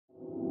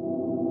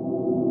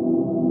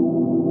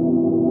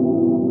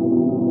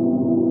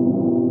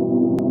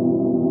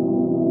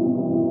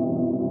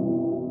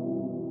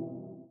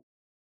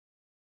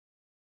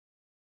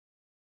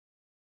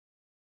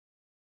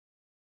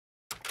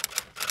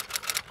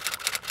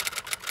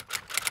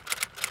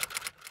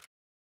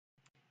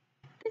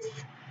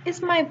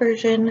is my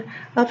version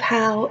of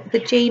how the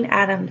Jane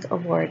Addams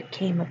Award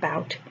came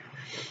about.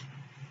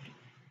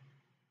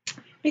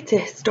 It's a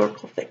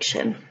historical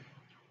fiction.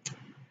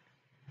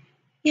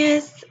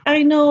 Yes,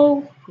 I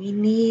know we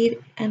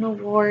need an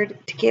award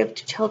to give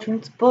to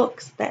children's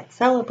books that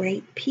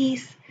celebrate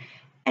peace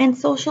and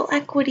social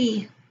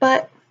equity,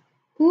 but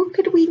who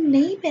could we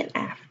name it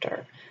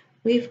after?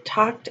 We've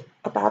talked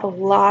about a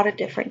lot of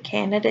different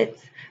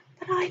candidates,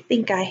 but I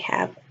think I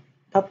have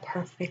the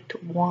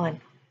perfect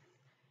one.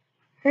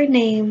 Her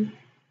name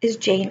is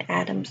Jane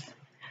Addams.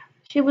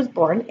 She was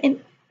born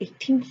in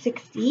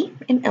 1860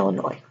 in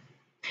Illinois,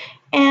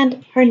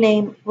 and her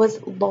name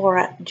was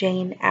Laura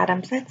Jane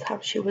Addams. That's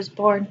how she was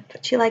born,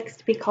 but she likes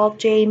to be called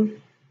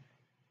Jane.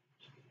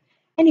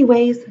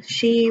 Anyways,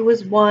 she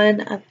was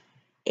one of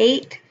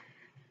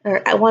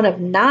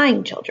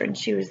nine children.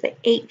 She was the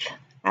eighth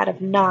out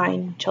of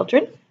nine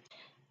children,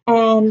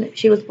 and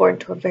she was born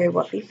to a very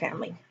wealthy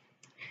family.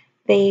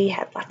 They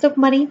had lots of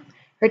money.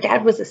 Her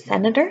dad was a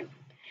senator,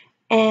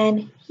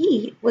 and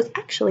he was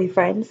actually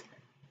friends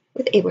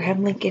with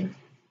Abraham Lincoln.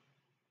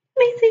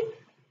 Amazing.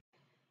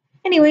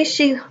 Anyway,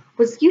 she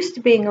was used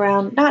to being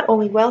around not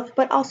only wealth,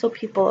 but also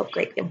people of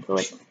great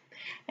influence.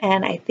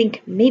 And I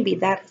think maybe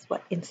that is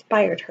what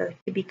inspired her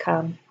to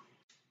become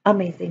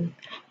amazing.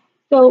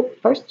 So,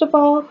 first of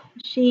all,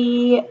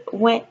 she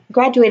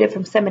graduated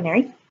from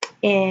seminary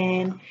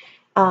in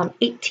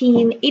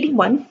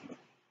 1881,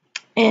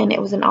 and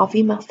it was an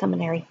all-female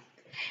seminary.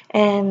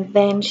 And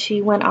then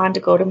she went on to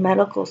go to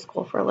medical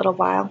school for a little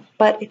while,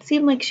 but it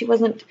seemed like she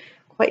wasn't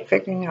quite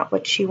figuring out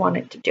what she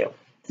wanted to do.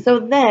 So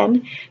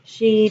then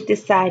she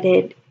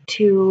decided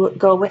to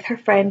go with her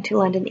friend to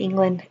London,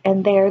 England,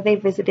 and there they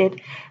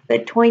visited the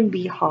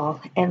Toynbee Hall.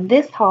 And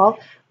this hall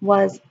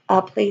was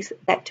a place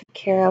that took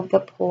care of the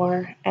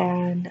poor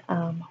and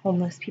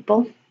homeless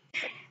people.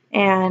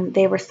 And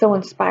they were so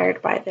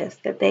inspired by this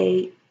that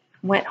they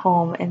went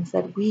home and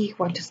said, we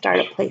want to start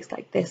a place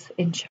like this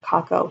in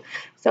Chicago.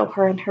 So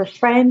her and her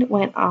friend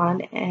went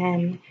on,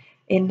 and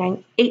in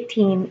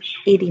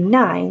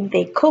 1889,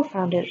 they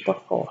co-founded the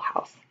Hull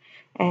House.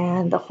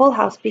 And the Hull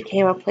House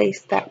became a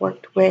place that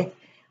worked with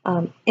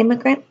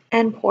immigrant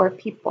and poor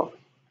people.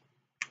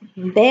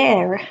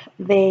 There,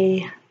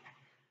 they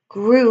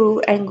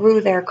grew and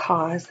grew their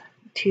cause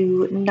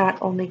to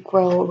not only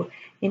grow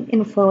in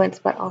influence,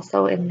 but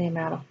also in the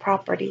amount of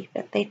property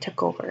that they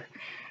took over.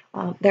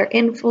 Their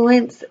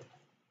influence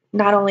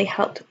not only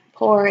helped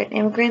poor and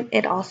immigrant,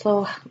 it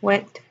also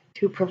went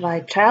to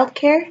provide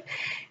childcare.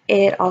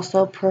 It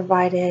also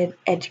provided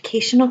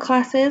educational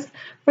classes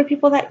for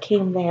people that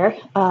came there.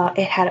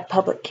 It had a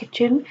public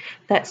kitchen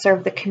that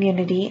served the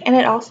community, and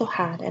it also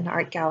had an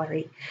art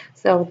gallery.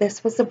 So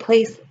this was a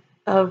place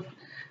of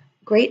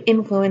great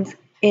influence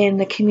in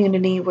the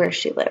community where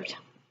she lived.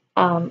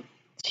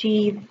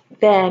 She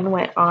then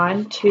went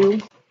on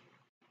to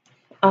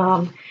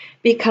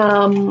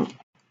become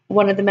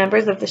one of the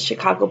members of the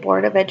Chicago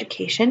Board of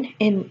Education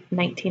in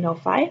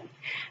 1905.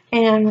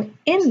 And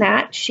in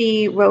that,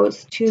 she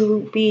rose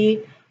to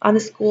be on the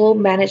school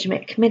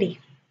management committee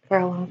for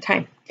a long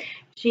time.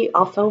 She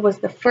also was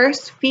the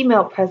first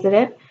female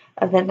president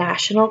of the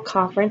National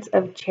Conference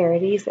of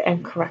Charities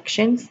and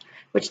Corrections,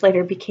 which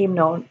later became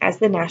known as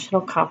the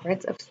National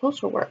Conference of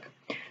Social Work.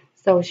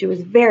 So she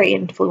was very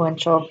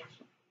influential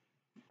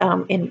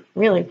in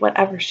really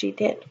whatever she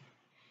did.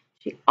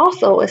 She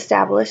also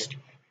established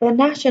the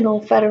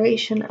National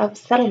Federation of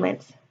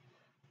Settlements,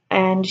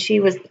 and she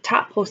was the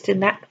top post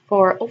in that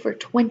for over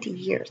 20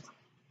 years.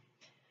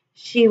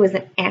 She was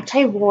an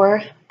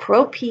anti-war,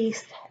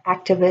 pro-peace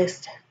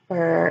activist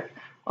for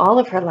all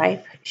of her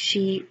life.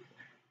 She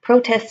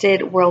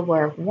protested World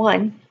War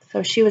I,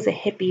 so she was a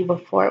hippie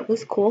before it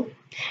was cool.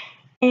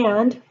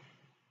 And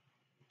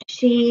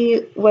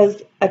she was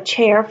a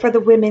chair for the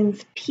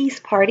Women's Peace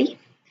Party.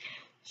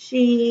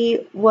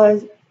 She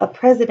was a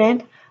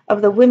president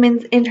of the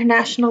Women's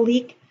International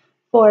League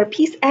for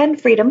Peace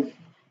and Freedom,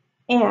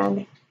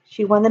 and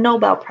she won the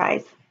Nobel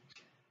Prize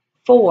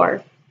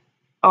for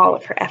all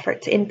of her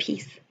efforts in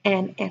peace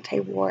and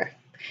anti-war.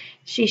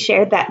 She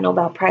shared that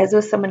Nobel Prize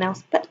with someone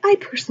else, but I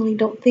personally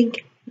don't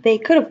think they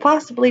could have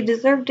possibly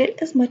deserved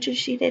it as much as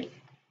she did.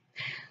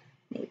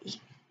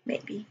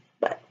 Maybe,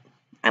 but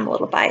I'm a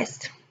little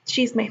biased.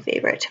 She's my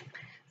favorite.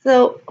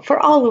 So for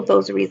all of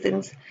those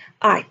reasons,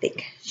 I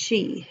think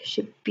she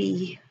should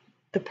be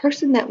the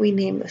person that we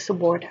name this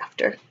award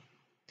after.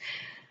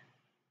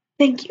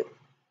 Thank you.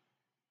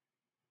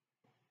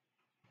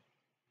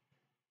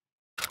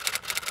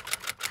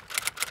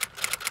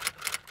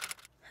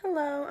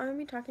 Hello, I'm going to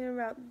be talking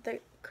about the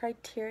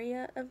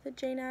criteria of the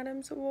Jane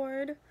Addams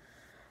Award.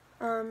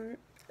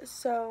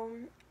 So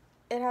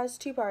it has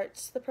two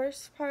parts. The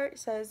first part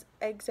says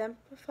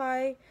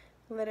exemplify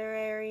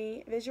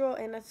literary, visual,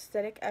 and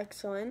aesthetic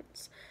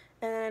excellence.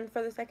 And then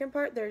for the second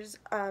part, there's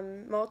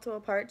multiple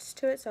parts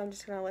to it, so I'm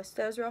just going to list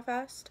those real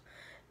fast.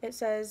 It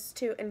says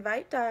to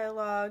invite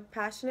dialogue,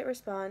 passionate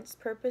response,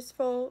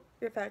 purposeful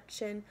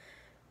reflection,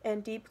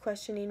 and deep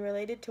questioning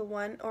related to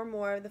one or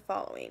more of the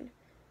following.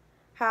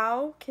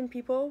 How can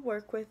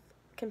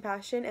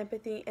compassion,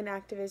 empathy, and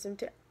activism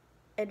to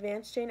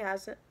advance Jane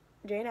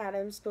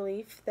Addams'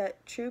 belief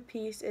that true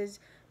peace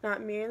is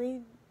not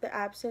merely the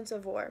absence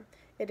of war,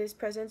 it is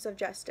presence of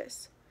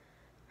justice.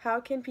 How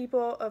can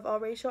people of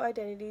all racial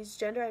identities,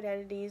 gender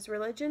identities,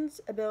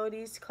 religions,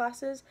 abilities,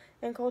 classes,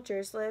 and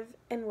cultures live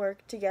and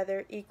work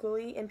together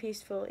equally and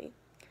peacefully?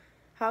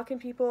 How can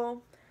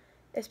people,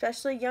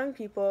 especially young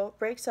people,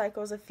 break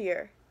cycles of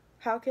fear?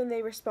 How can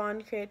they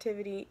respond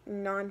creativity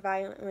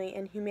non-violently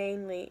and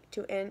humanely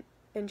to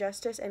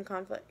injustice and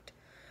conflict?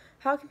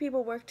 How can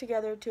people work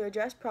together to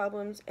address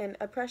problems and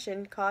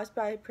oppression caused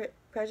by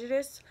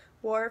prejudice,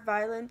 war,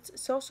 violence,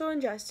 social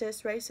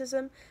injustice,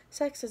 racism,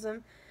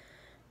 sexism,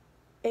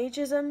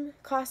 ageism,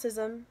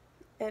 classism,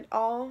 and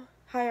all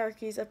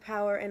hierarchies of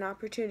power and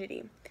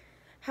opportunity?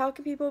 How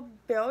can people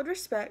build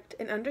respect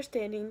and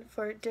understanding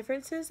for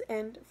differences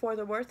and for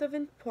the worth of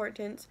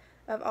importance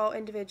of all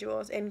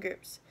individuals and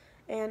groups?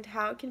 And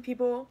how can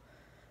people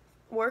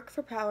work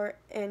for power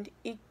and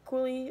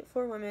equally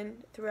for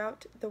women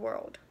throughout the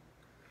world?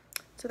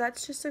 So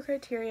that's just the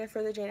criteria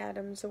for the Jane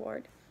Addams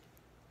Award.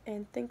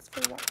 And thanks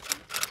for watching.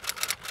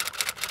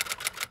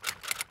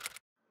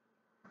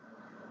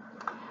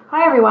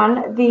 Hi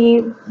everyone,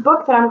 the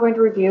book that I'm going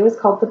to review is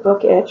called The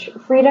Book Itch,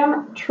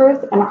 Freedom,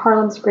 Truth, and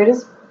Harlem's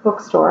Greatest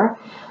Bookstore.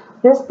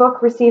 This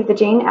book received the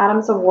Jane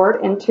Addams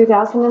Award in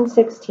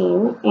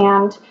 2016,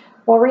 and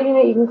while reading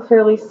it you can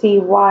clearly see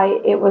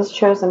why it was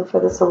chosen for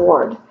this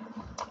award.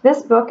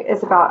 This book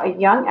is about a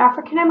young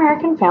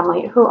African-American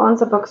family who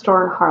owns a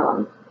bookstore in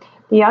Harlem.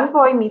 The young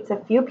boy meets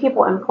a few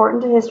people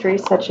important to history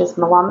such as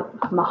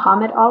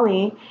Muhammad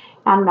Ali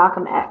and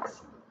Malcolm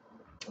X.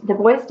 The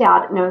boy's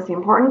dad knows the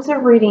importance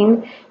of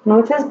reading, and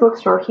with his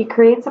bookstore, he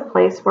creates a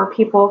place where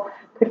people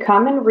could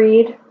come and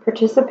read,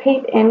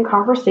 participate in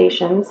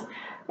conversations,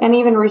 and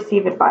even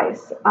receive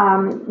advice.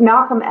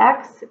 Malcolm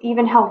X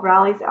even held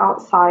rallies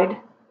outside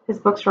his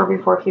bookstore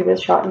before he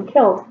was shot and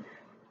killed.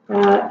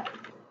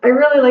 I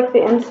really like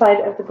the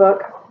inside of the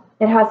book.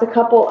 It has a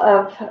couple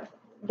of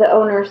the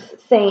owner's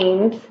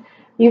sayings.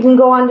 You can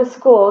go on to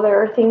school.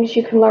 There are things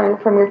you can learn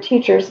from your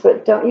teachers,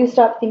 but don't you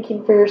stop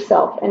thinking for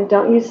yourself, and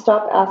don't you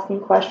stop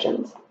asking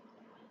questions.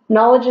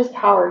 Knowledge is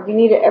power. You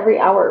need it every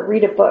hour.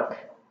 Read a book.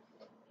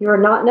 You are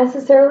not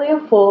necessarily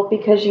a fool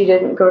because you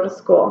didn't go to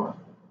school.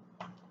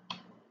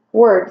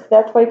 Words.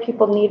 That's why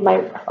people need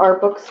our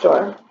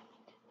bookstore.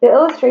 The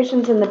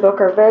illustrations in the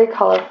book are very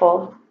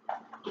colorful.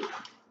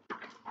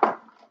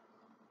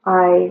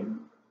 I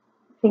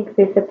think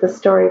they fit the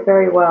story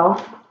very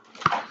well.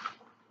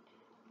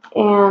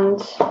 And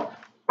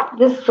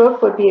this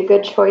book would be a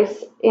good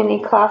choice in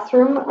a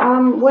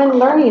classroom when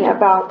learning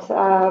about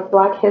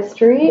Black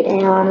history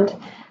and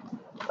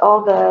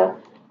all the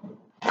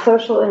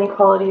social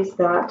inequalities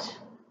that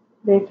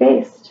they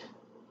faced.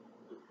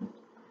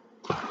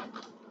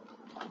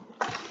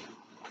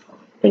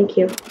 Thank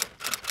you.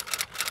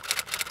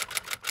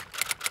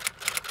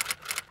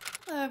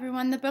 Hello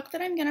everyone, the book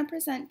that I'm going to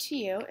present to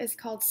you is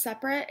called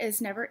Separate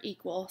is Never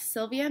Equal,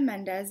 Sylvia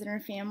Mendez and Her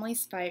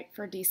Family's Fight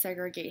for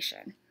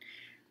Desegregation,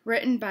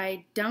 written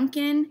by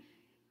Duncan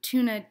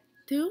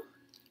Tunatu.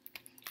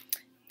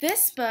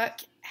 This book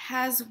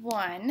has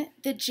won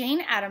the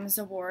Jane Addams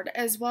Award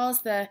as well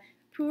as the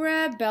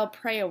Pura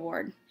Belpré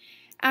Award.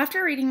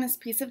 After reading this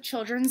piece of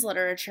children's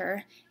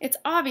literature, it's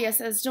obvious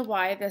as to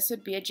why this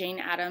would be a Jane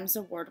Addams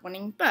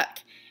Award-winning book.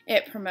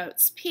 It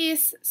promotes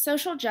peace,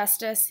 social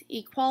justice,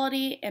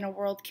 equality, and a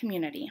world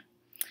community.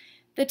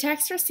 The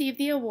text received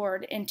the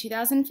award in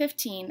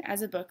 2015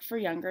 as a book for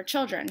younger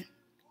children.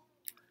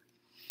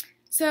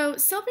 So,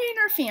 Sylvia and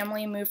her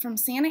family moved from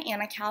Santa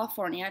Ana,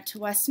 California to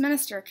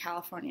Westminster,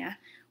 California,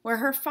 where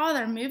her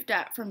father moved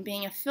up from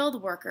being a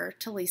field worker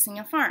to leasing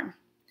a farm.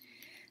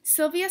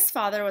 Sylvia's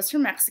father was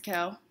from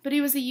Mexico, but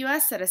he was a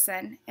U.S.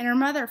 citizen, and her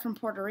mother from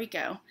Puerto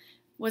Rico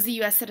was a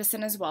U.S.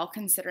 citizen as well,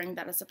 considering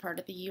that is a part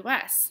of the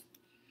U.S.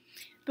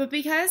 But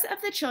because of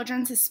the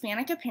children's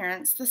Hispanic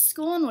appearance, the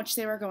school in which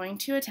they were going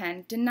to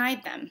attend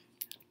denied them.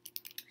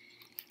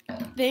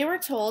 They were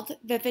told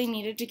that they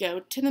needed to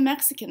go to the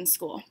Mexican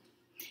school.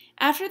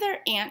 After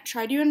their aunt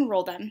tried to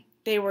enroll them,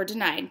 they were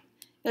denied.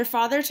 Their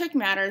father took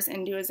matters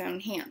into his own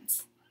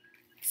hands.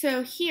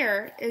 So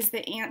here is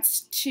the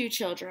aunt's two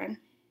children,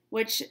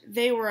 which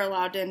they were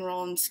allowed to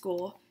enroll in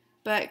school,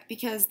 but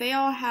because they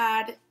all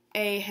had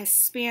a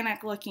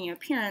Hispanic-looking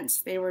appearance,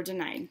 they were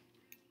denied.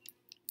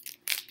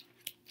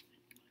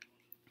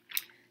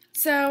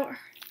 So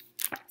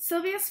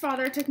Sylvia's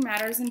father took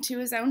matters into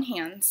his own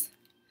hands,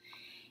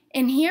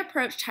 and he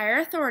approached higher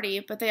authority,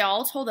 but they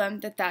all told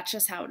him that that's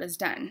just how it is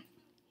done.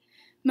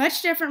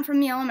 Much different from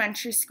the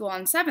elementary school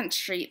on 7th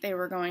Street they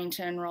were going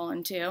to enroll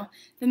into,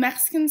 the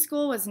Mexican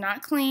school was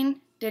not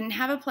clean, didn't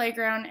have a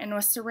playground, and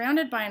was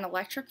surrounded by an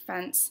electric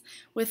fence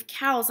with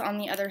cows on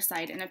the other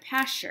side in a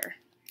pasture.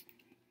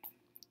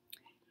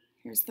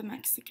 Here's the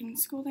Mexican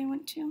school they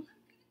went to.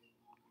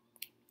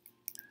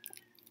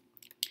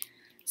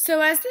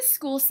 So as the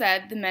school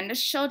said, the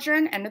Mendez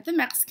children entered the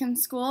Mexican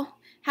school.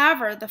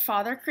 However, the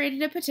father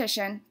created a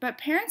petition, but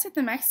parents at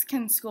the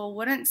Mexican school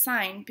wouldn't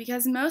sign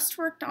because most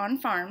worked on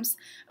farms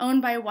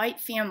owned by white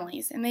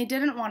families and they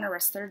didn't want to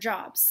risk their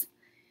jobs.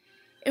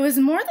 It was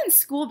more than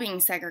school being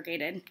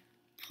segregated.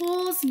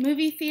 Pools,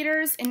 movie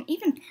theaters, and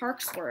even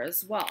parks were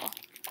as well.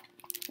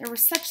 There were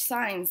such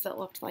signs that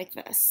looked like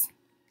this.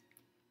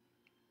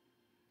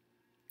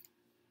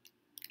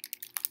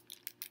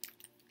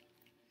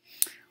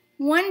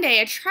 One day,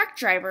 a truck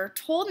driver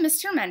told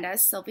Mr.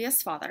 Mendez,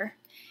 Sylvia's father,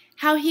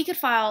 how he could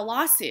file a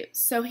lawsuit,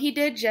 so he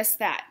did just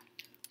that.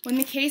 When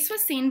the case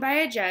was seen by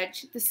a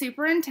judge, the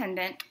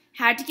superintendent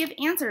had to give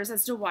answers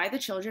as to why the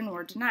children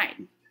were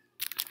denied.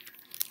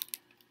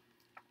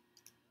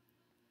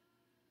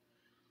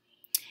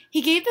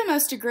 He gave the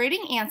most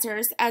degrading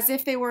answers as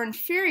if they were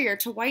inferior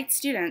to white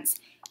students.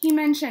 He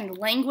mentioned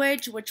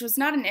language, which was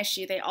not an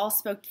issue. They all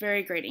spoke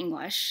very great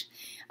English.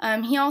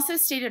 He also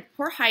stated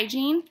poor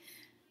hygiene,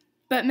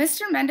 but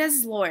Mr.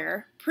 Mendez's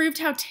lawyer proved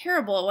how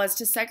terrible it was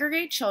to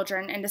segregate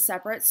children into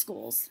separate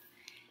schools.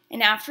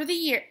 And after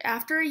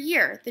a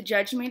year, the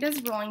judge made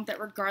his ruling that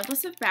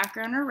regardless of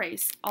background or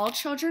race, all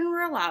children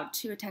were allowed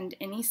to attend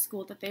any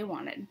school that they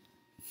wanted.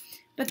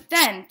 But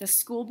then the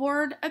school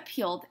board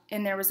appealed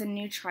and there was a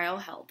new trial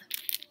held.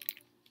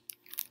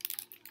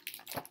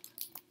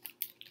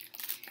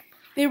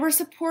 They were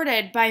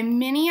supported by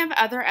many of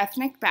other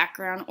ethnic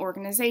background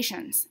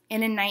organizations,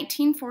 and in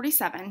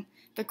 1947,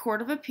 the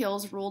Court of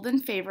Appeals ruled in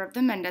favor of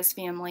the Mendez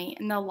family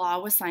and the law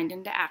was signed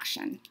into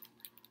action.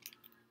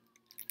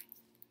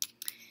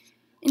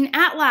 And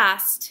at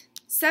last,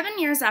 7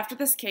 years after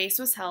this case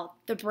was held,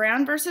 the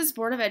Brown versus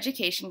Board of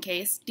Education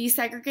case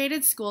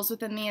desegregated schools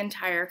within the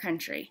entire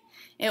country.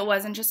 It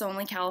wasn't just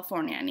only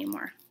California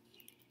anymore.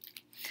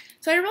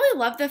 So I really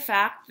love the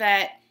fact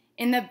that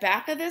in the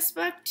back of this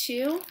book,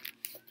 too,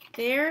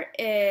 there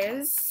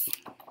is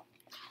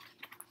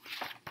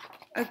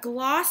a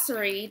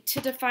glossary to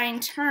define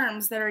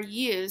terms that are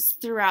used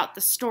throughout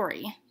the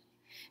story.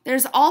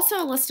 There's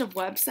also a list of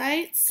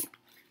websites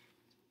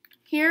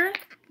here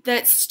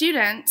that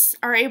students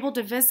are able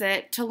to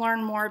visit to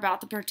learn more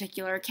about the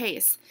particular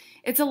case.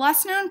 It's a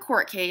less-known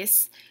court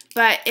case,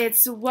 but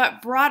it's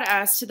what brought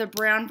us to the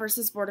Brown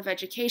versus Board of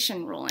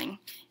Education ruling,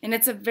 and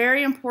it's a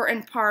very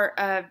important part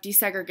of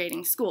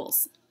desegregating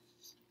schools.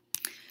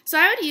 So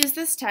I would use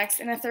this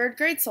text in a third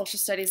grade social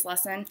studies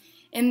lesson,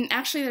 and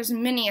actually there's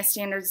many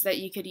standards that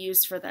you could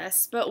use for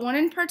this, but one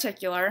in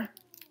particular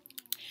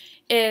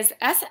is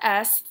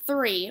SS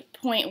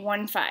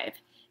 3.15.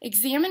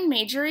 Examine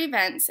major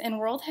events in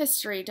world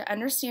history to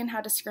understand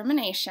how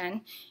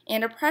discrimination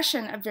and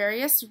oppression of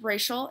various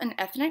racial and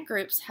ethnic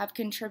groups have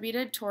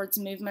contributed towards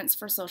movements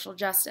for social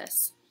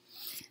justice.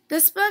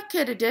 This book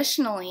could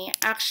additionally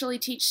actually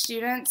teach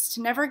students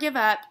to never give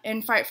up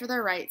and fight for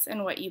their rights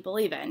and what you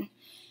believe in.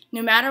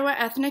 No matter what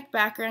ethnic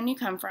background you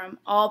come from,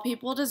 all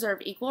people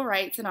deserve equal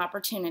rights and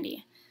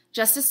opportunity,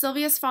 just as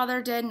Sylvia's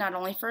father did not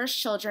only for his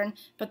children,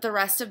 but the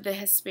rest of the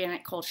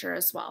Hispanic culture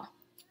as well.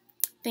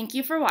 Thank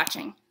you for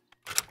watching.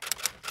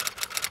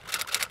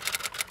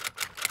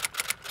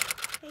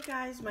 Hey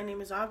guys, my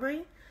name is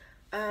Aubrey.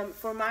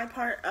 For my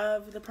part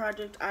of the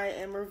project, I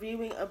am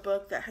reviewing a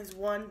book that has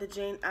won the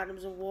Jane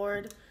Addams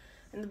Award.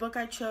 And the book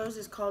I chose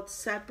is called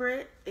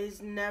Separate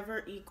is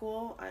Never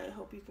Equal. I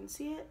hope you can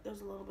see it.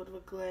 There's a little bit of a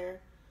glare.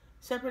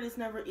 Separate is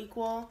Never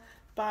Equal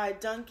by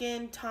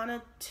Duncan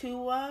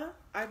Tonatua,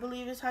 I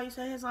believe is how you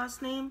say his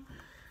last name.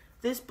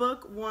 This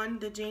book won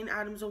the Jane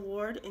Addams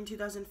Award in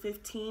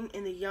 2015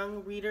 in the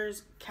Young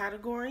Readers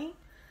category.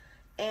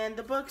 And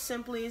the book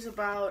simply is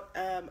about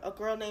a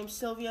girl named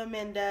Sylvia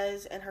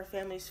Mendez and her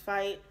family's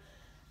fight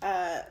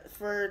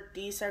for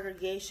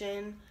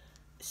desegregation.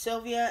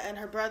 Sylvia and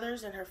her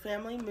brothers and her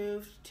family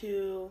moved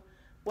to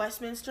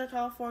Westminster,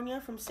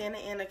 California from Santa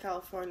Ana,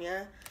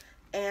 California,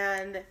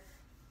 and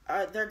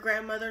their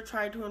grandmother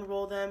tried to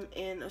enroll them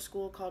in a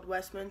school called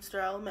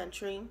Westminster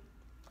Elementary,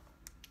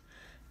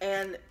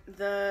 and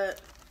the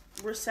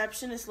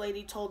receptionist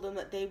lady told them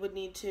that they would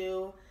need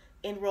to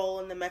enroll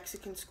in the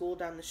Mexican school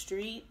down the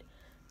street,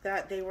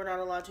 that they were not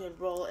allowed to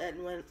enroll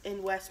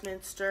in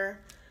Westminster.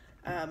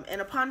 And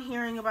upon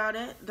hearing about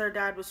it, their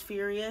dad was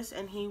furious,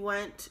 and he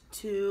went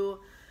to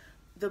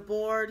the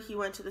board, he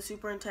went to the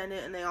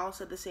superintendent, and they all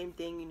said the same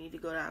thing: you need to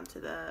go down to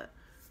the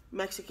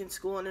Mexican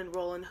school and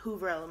enroll in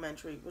Hoover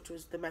Elementary, which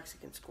was the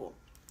Mexican school.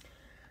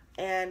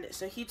 And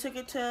so he took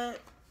it to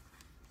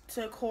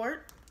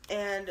court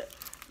and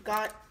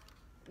got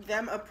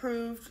them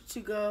approved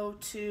to go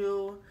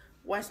to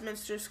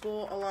Westminster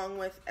School along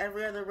with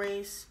every other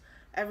race,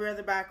 every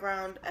other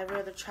background, every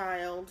other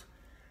child.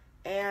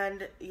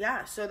 And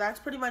yeah, so that's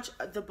pretty much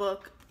the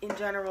book in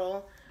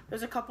general.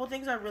 There's a couple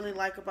things I really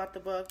like about the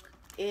book.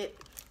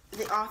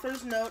 The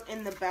author's note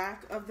in the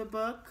back of the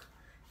book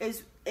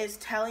is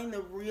telling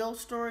the real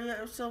story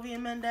of Sylvia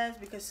Mendez,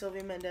 because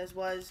Sylvia Mendez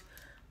was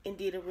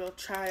indeed a real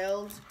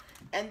child.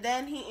 And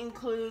then he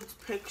includes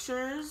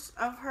pictures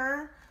of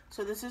her.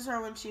 So this is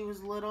her when she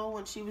was little,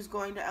 when she was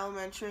going to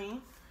elementary.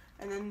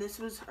 And then this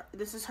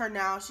is her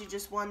now. She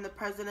just won the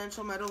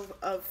Presidential Medal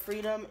of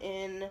Freedom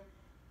in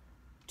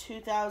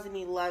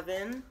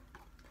 2011.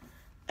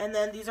 And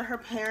then these are her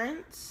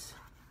parents.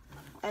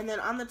 And then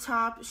on the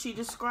top, she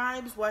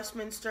describes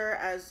Westminster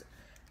as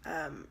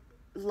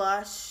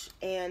lush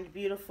and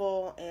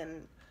beautiful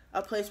and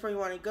a place where you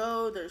want to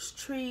go. There's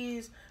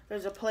trees,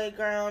 there's a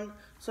playground.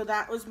 So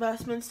that was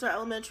Westminster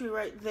Elementary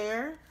right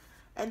there.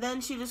 And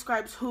then she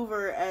describes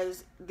Hoover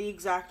as the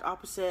exact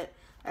opposite.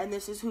 And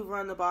this is Hoover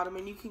on the bottom.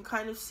 And you can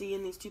kind of see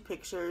in these two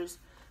pictures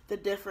the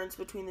difference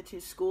between the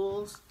two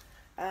schools.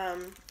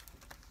 And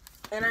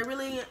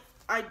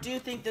I do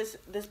think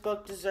this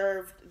book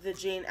deserved the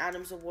Jane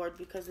Addams Award,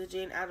 because the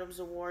Jane Addams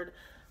Award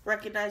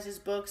recognizes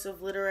books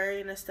of literary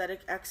and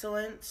aesthetic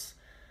excellence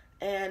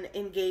and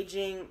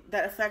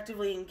that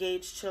effectively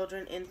engage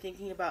children in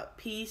thinking about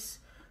peace,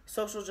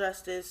 social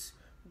justice,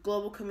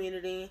 global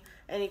community,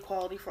 and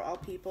equality for all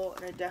people.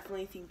 And I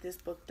definitely think this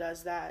book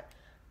does that,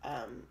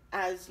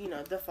 as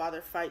the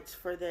father fights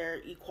for their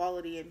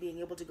equality and being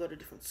able to go to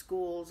different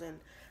schools and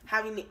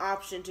having the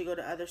option to go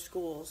to other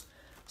schools.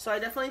 So I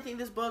definitely think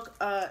this book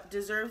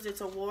deserves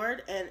its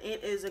award, and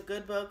it is a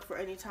good book for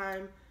any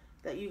time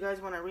that you guys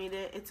want to read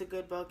it. It's a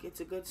good book. It's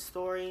a good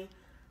story.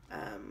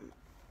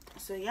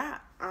 So yeah,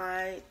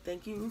 I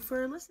thank you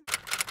for listening.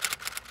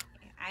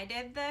 I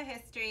did the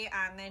history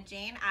on the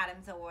Jane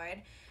Addams Award.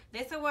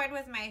 This award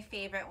was my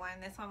favorite one.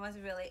 This one was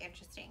really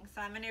interesting.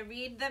 So I'm going to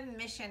read the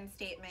mission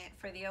statement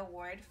for the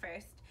award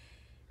first.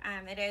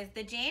 It is,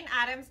 the Jane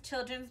Addams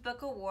Children's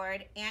Book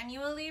Award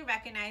annually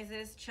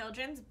recognizes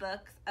children's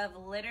books of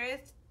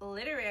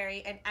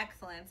literary and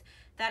excellence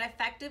that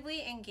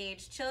effectively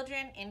engage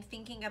children in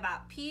thinking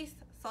about peace,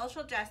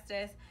 social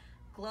justice,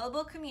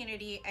 global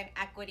community, and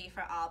equity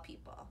for all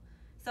people.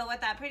 So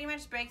what that pretty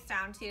much breaks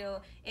down to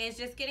is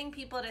just getting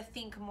people to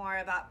think more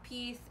about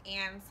peace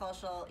and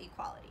social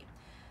equality.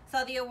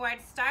 So the award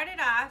started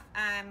off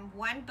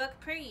one book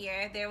per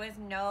year. There was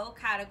no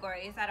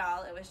categories at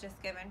all. It was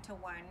just given to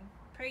one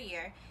per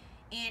year.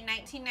 In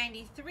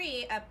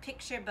 1993, a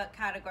picture book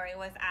category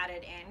was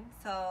added in.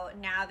 So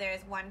now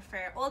there's one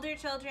for older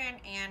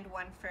children and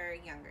one for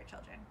younger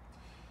children.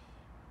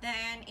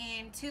 Then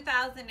in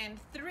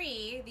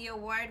 2003, the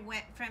award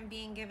went from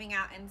being given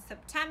out in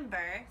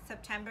September.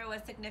 September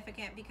was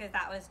significant because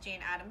that was Jane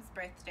Addams'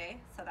 birthday,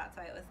 so that's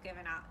why it was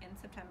given out in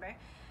September.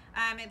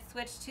 It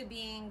switched to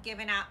being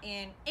given out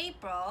in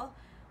April,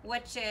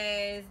 which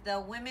is the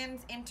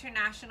Women's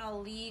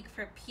International League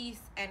for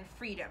Peace and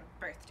Freedom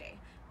birthday.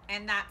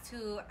 And that's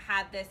who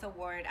had this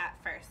award at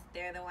first.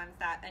 They're the ones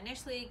that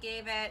initially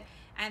gave it,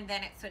 and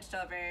then it switched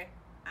over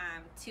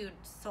to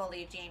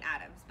solely Jane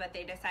Addams. But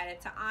they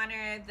decided to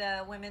honor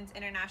the Women's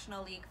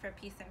International League for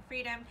Peace and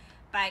Freedom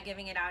by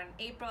giving it out in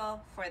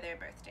April for their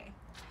birthday.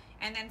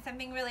 And then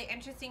something really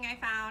interesting I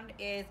found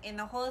is in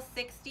the whole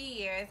 60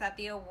 years that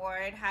the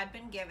award had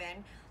been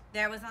given,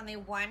 there was only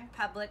one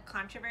public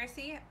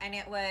controversy, and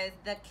it was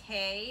The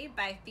K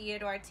by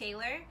Theodore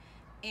Taylor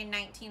in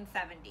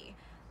 1970.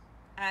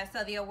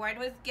 So the award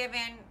was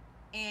given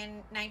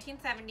in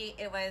 1970.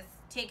 It was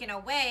taken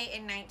away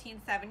in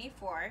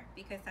 1974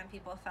 because some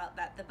people felt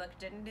that the book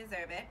didn't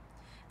deserve it.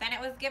 Then it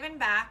was given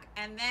back,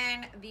 and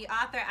then the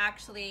author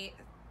actually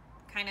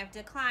kind of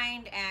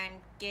declined and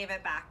gave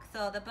it back.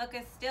 So the book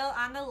is still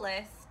on the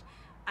list,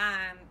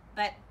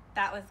 but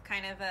that was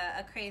kind of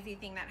a crazy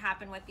thing that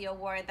happened with the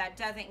award that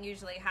doesn't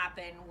usually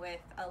happen with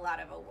a lot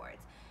of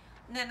awards.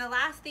 And then the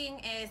last thing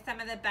is some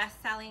of the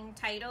best-selling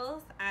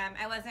titles.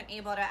 I wasn't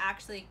able to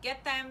actually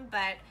get them,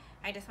 but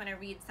I just want to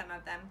read some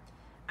of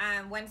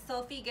them. When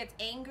Sophie Gets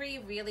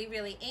Angry, Really,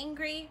 Really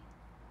Angry,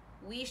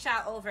 We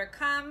Shall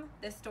Overcome,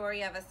 The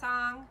Story of a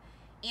Song,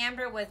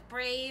 Amber Was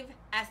Brave,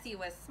 Essie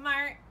Was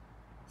Smart,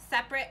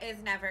 Separate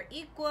Is Never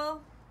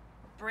Equal,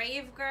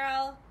 Brave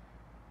Girl,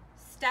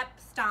 Step,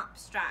 Stomp,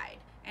 Stride.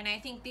 And I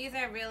think these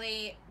are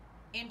really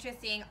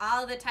interesting.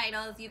 All the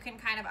titles, you can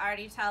kind of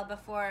already tell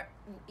before,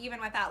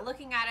 even without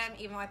looking at them,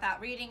 even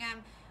without reading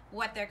them,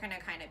 what they're going to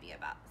kind of be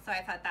about. So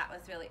I thought that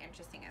was really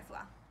interesting as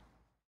well.